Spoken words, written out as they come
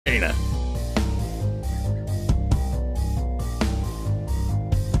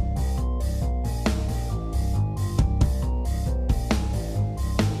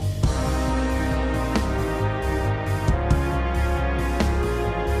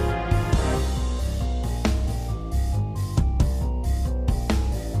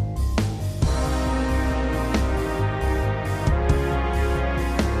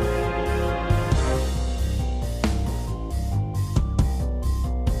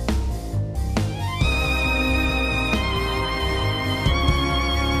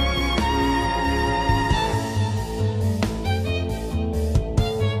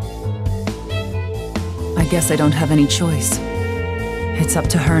guess I don't have any choice. It's up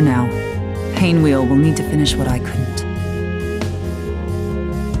to her now. Painwheel will need to finish what I couldn't.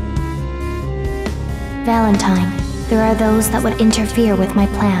 Valentine, there are those that would interfere with my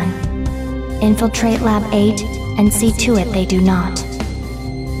plan. Infiltrate Lab 8 and see to it they do not.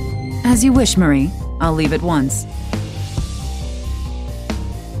 As you wish, Marie. I'll leave at once.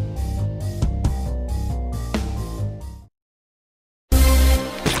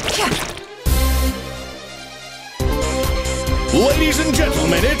 Ladies and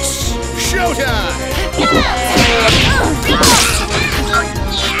gentlemen, it's showtime!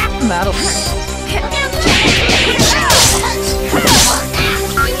 That'll...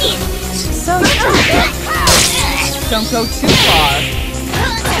 So... Don't go too far.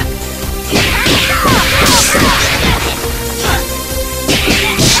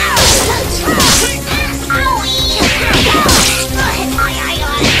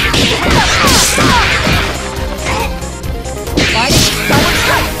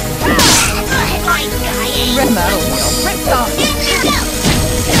 Red metal wheel, ripped off.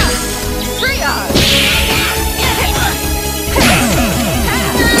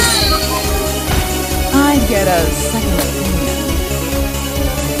 I get a second opinion.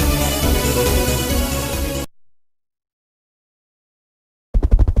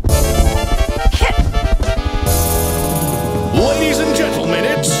 Ladies and gentlemen,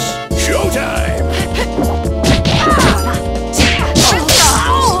 it's showtime!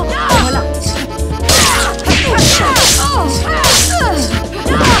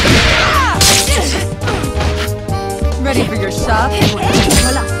 Ready for your shot?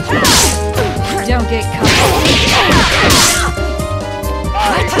 Don't get caught.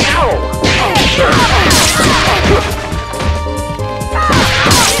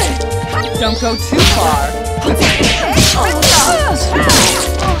 Don't go too far.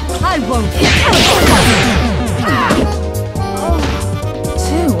 I won't.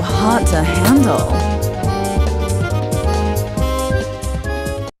 Too hot to handle.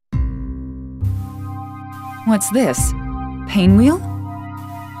 What's this? Painwheel?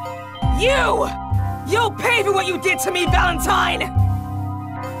 You! You'll pay for what you did to me, Valentine!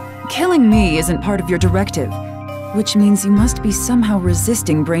 Killing me isn't part of your directive, which means you must be somehow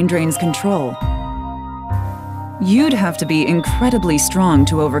resisting Brain Drain's control. You'd have to be incredibly strong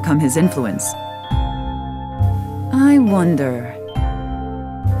to overcome his influence. I wonder...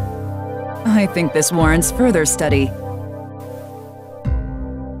 I think this warrants further study.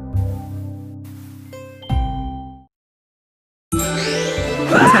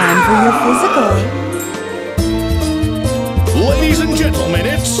 Time for your physical. Ladies and gentlemen,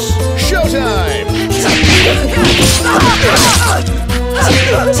 it's showtime!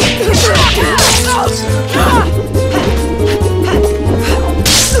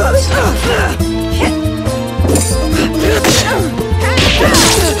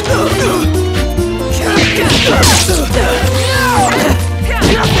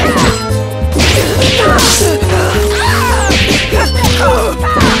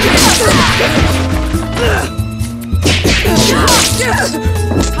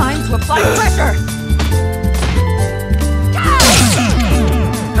 Time to apply pressure!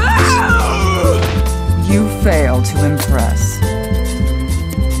 You fail to impress.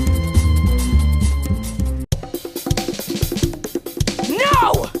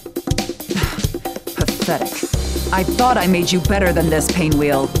 No! Pathetic. I thought I made you better than this,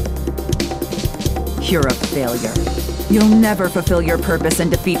 Painwheel. You're a failure. You'll never fulfill your purpose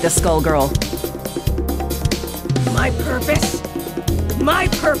and defeat the Skullgirl. My purpose? My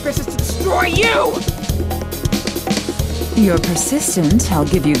purpose is to destroy you! You're persistent, I'll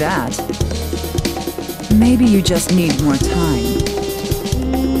give you that. Maybe you just need more time.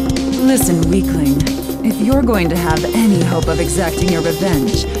 Listen, weakling. If you're going to have any hope of exacting your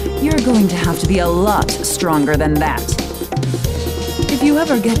revenge, you're going to have to be a lot stronger than that. If you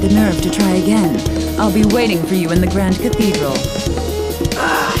ever get the nerve to try again, I'll be waiting for you in the Grand Cathedral.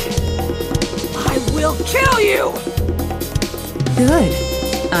 I will kill you! Good.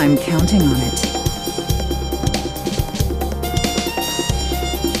 I'm counting on it.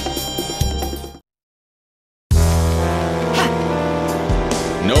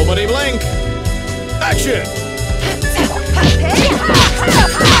 Nobody blink! Action!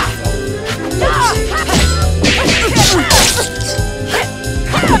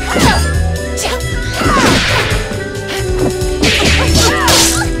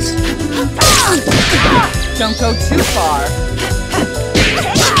 Don't go too far.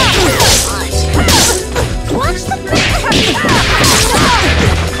 Watch the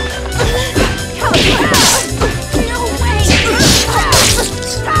No way!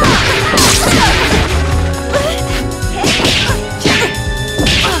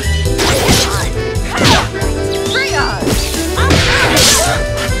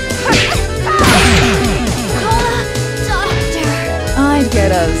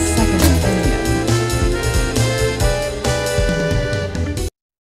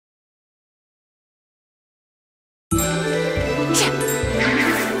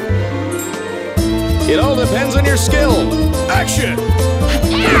 your skill. Action!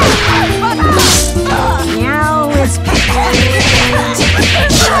 Now it's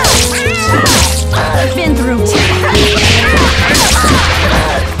been through.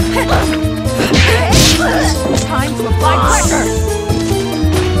 Time to apply pressure.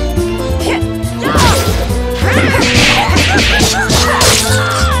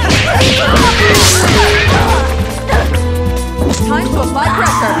 Time to apply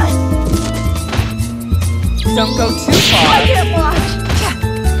pressure. Don't go too far. I can't watch.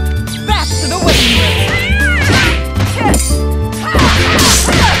 Back to the waiting room.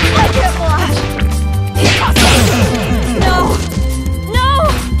 I can't watch. No! No!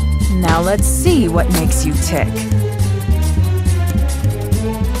 Now let's see what makes you tick.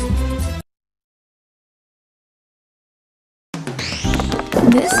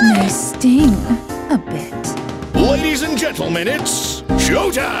 This may sting a bit. Ladies and gentlemen, it's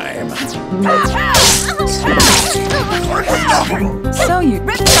showtime! So you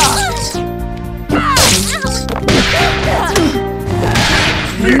Ripped off!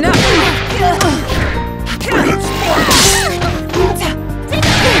 no.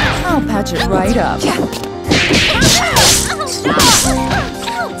 I'll patch it right up.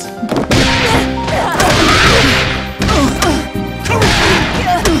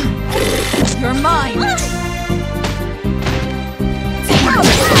 You're mine!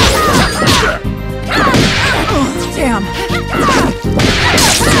 Damn.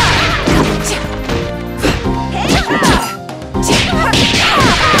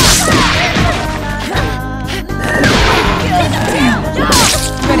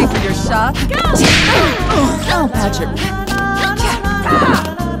 Ready for your shot? I'll patch it.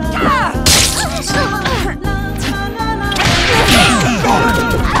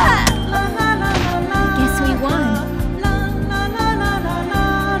 Guess we won.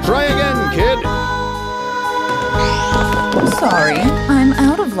 Try again, kid. Sorry, I'm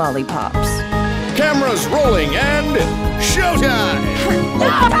out of lollipops. Cameras rolling and showtime!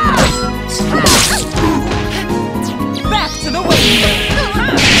 Back to the waiting room!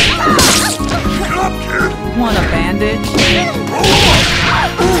 Want a bandage?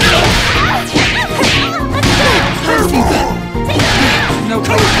 No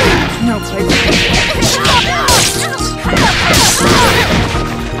place. No place.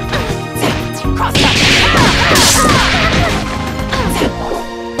 Cross that!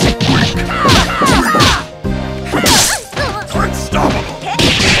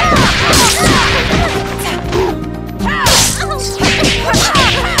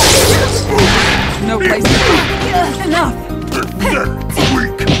 No place. Enough.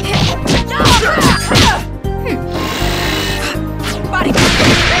 Body.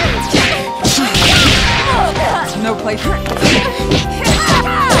 No place.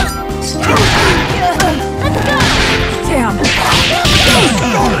 Damn.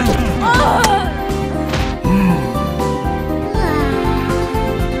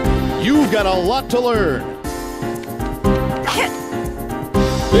 You've got a lot to learn.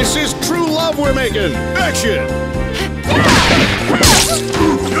 This is true love we're making. Action!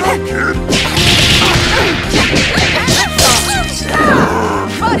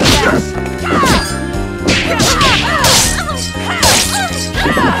 Body dash.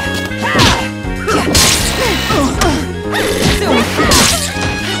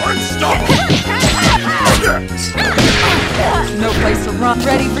 No place to run.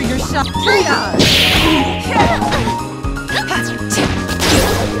 Ready for your shot. Triage.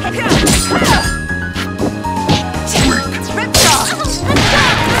 Ripped off.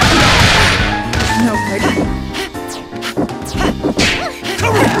 No place.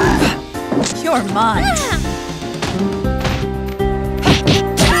 You're mine.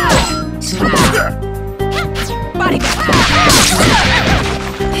 Body.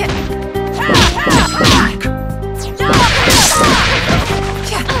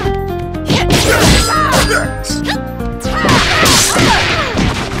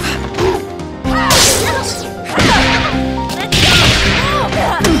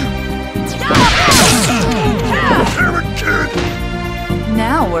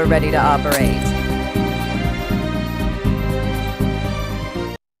 Now we're ready to operate.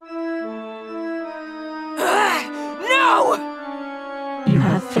 No! You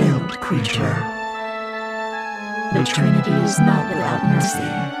have failed, creature. The Trinity is not without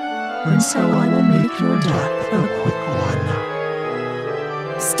mercy, and so I will make your death a quick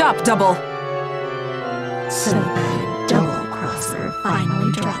one. Stop, Double. So that double-crosser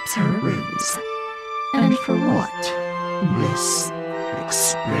finally drops her ruse. And for what? This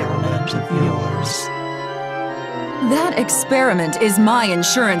experiment of yours. That experiment is my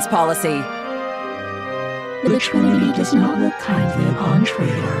insurance policy. The Trinity does not look kindly upon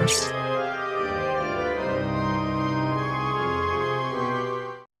traitors.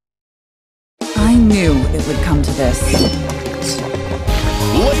 I knew it would come to this.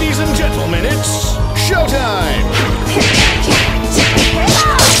 Ladies and gentlemen, it's showtime!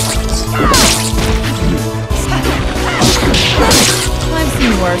 I've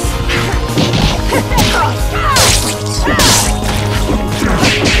seen worse.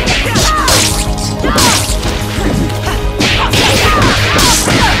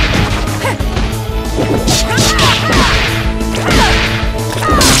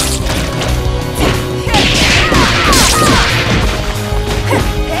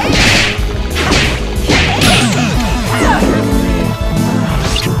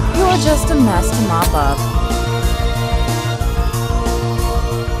 You're just a mess to mop up.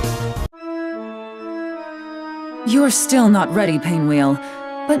 You're still not ready, Painwheel,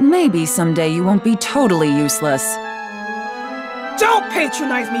 but maybe someday you won't be totally useless. Don't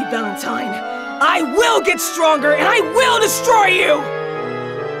patronize me, Valentine! I will get stronger and I will destroy you!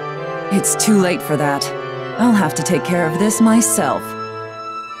 It's too late for that. I'll have to take care of this myself.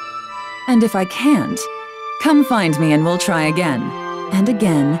 And if I can't, come find me and we'll try again, and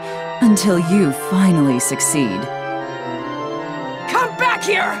again, until you finally succeed. Come back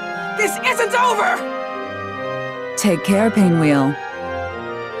here! This isn't over! Take care, Painwheel.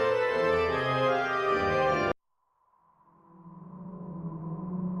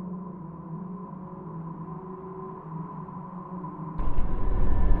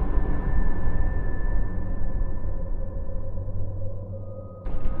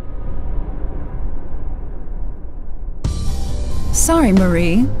 Sorry,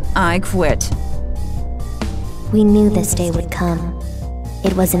 Marie. I quit. We knew this day would come.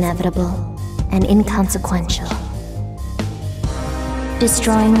 It was inevitable and inconsequential.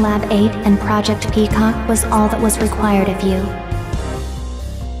 Destroying Lab 8 and Project Peacock was all that was required of you.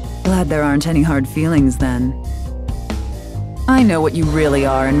 Glad there aren't any hard feelings then. I know what you really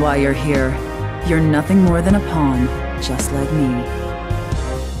are and why you're here. You're nothing more than a pawn, just like me.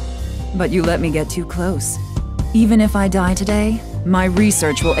 But you let me get too close. Even if I die today, my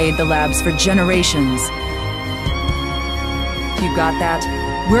research will aid the labs for generations. You got that?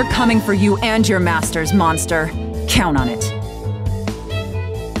 We're coming for you and your masters, monster. Count on it.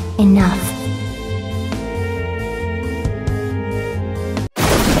 Enough.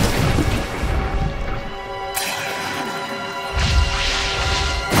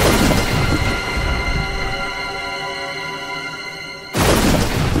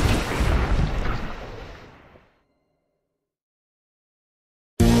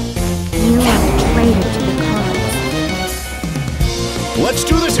 You are a traitor to the cause. Let's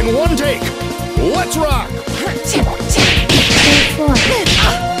do this in one take! Let's rock! Stay forth.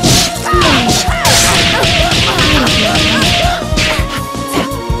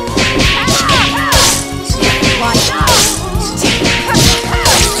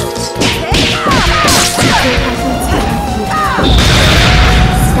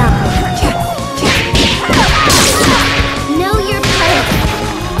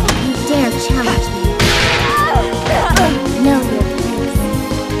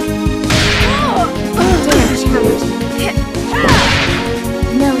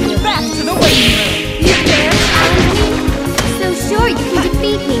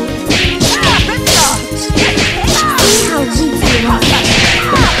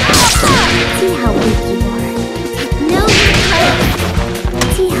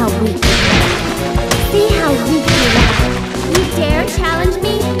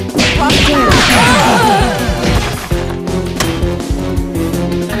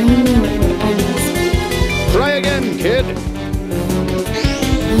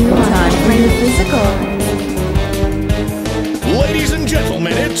 Ladies and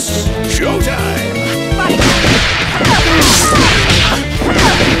gentlemen, it's showtime!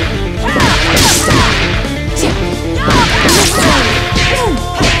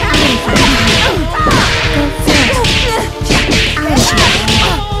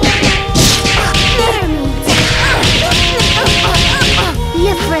 Be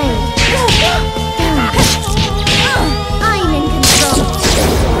afraid. I'm in control.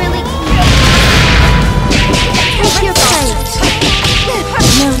 Really? Take your place.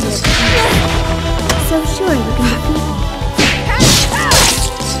 Know your place.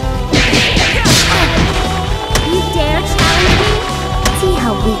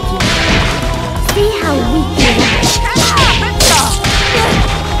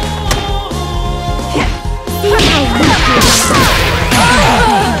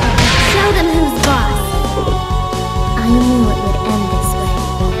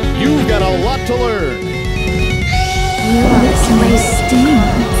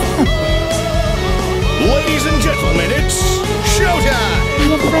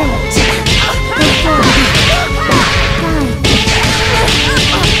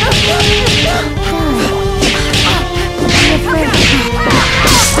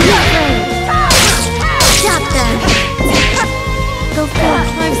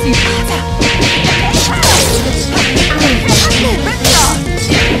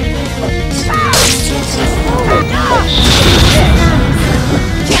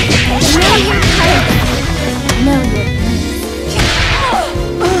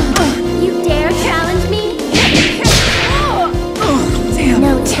 You dare challenge me? Damn.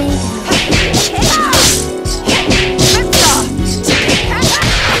 No chance.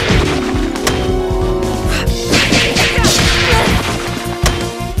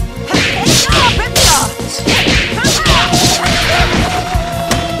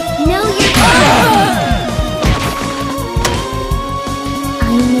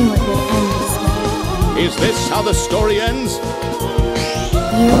 Is this how the story ends?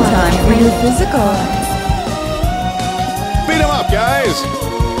 Time for your physical. Beat 'em up, guys!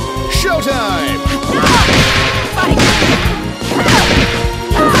 Showtime!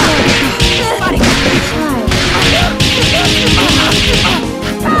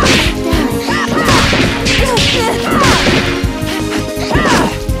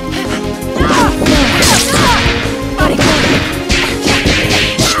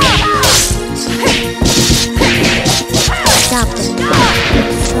 Stop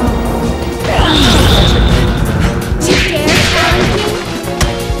them. You dare challenge me?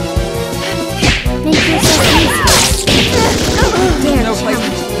 Make yourself easy. Dare No place.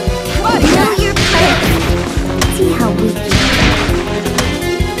 challenge me. Know your place. See how weak you are.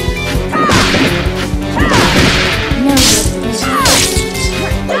 Know your place.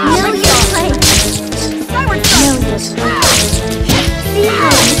 Know your place. Know your place. See how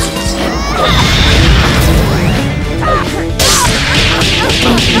weak you are.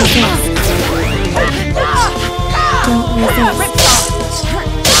 Don't resist.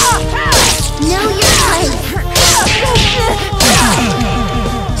 Know your place.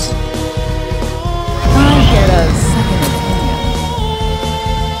 I get a second opinion.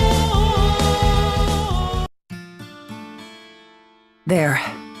 There.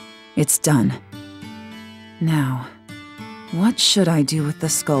 It's done. Now, what should I do with the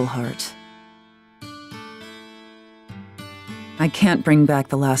skull heart? I can't bring back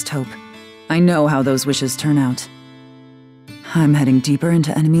the last hope. I know how those wishes turn out. I'm heading deeper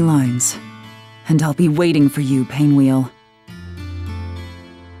into enemy lines. And I'll be waiting for you, Painwheel.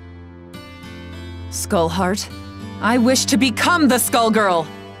 Skullheart, I wish to become the Skullgirl!